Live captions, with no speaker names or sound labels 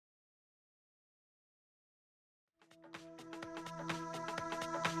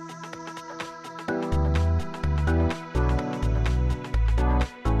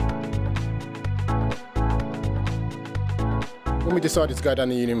When we decided to go down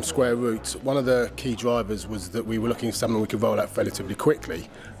the Union Square route, one of the key drivers was that we were looking for something we could roll out relatively quickly.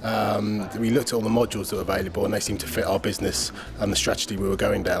 We looked at all the modules that were available and they seemed to fit our business and the strategy we were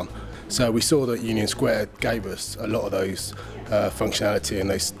going down. So we saw that Union Square gave us a lot of those functionality and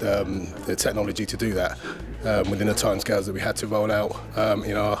the technology to do that within the timescales that we had to roll out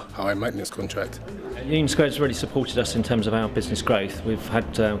in our high maintenance contract. Union Square has really supported us in terms of our business growth. We've had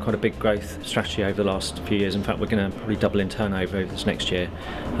quite a big growth strategy over the last few years. In fact, we're going to probably double in turnover over this next year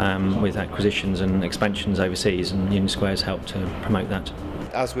with acquisitions and expansions overseas, and Union Square has helped to promote that.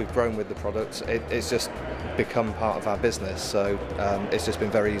 As we've grown with the product, it's just become part of our business, so it's just been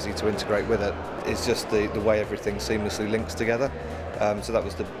very easy to integrate with it. It's just the way everything seamlessly links together. So that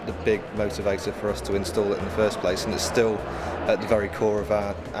was the big motivator for us to install it in the first place, and it's still at the very core of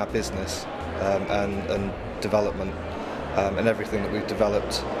our business and development, and everything that we've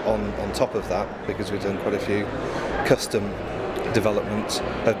developed on top of that, because we've done quite a few custom developments,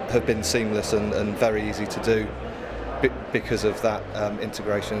 have been seamless and very easy to do because of that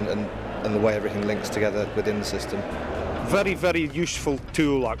integration and the way everything links together within the system. Very, very useful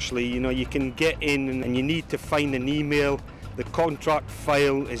tool actually. You know, you can get in and you need to find an email, the contract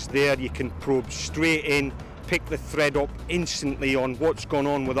file is there, you can probe straight in, pick the thread up instantly on what's gone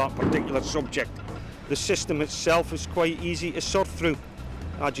on with that particular subject. The system itself is quite easy to sort through.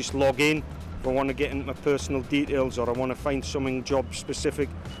 I just log in, if I want to get into my personal details or I want to find something job specific,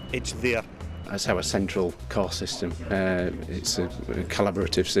 it's there. That's our central core system. It's a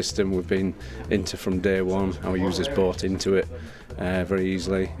collaborative system. We've been into from day one. Our users bought into it very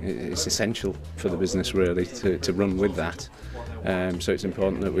easily. It's essential for the business really to run with that. So it's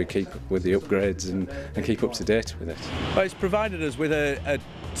important that we keep with the upgrades and keep up to date with it. Well, it's provided us with a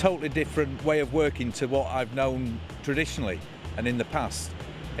totally different way of working to what I've known traditionally and in the past.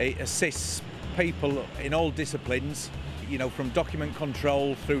 It assists people in all disciplines, you know, from document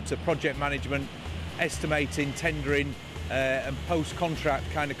control through to project management, estimating, tendering and post-contract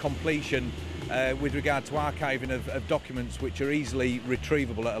kind of completion with regard to archiving of documents which are easily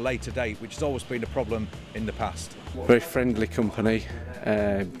retrievable at a later date, which has always been a problem in the past. Very friendly company,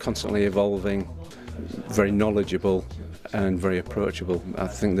 constantly evolving, very knowledgeable and very approachable. I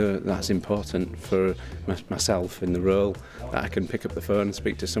think that's important for myself in the role, that I can pick up the phone and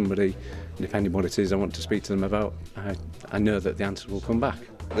speak to somebody, depending what it is I want to speak to them about. I know that the answer will come back.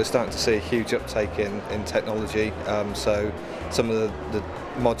 We're starting to see a huge uptake in technology, so some of the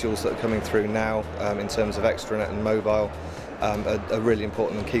modules that are coming through now in terms of extranet and mobile are really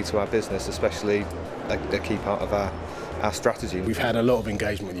important and key to our business, especially a key part of our strategy. We've had a lot of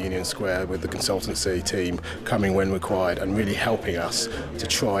engagement with Union Square, with the consultancy team coming when required and really helping us to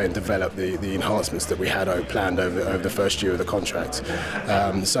try and develop the enhancements that we had planned over the first year of the contract.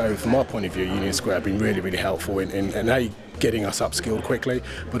 So from our point of view, Union Square have been really helpful in getting us upskilled quickly,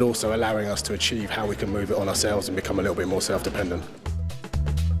 but also allowing us to achieve how we can move it on ourselves and become a little bit more self-dependent.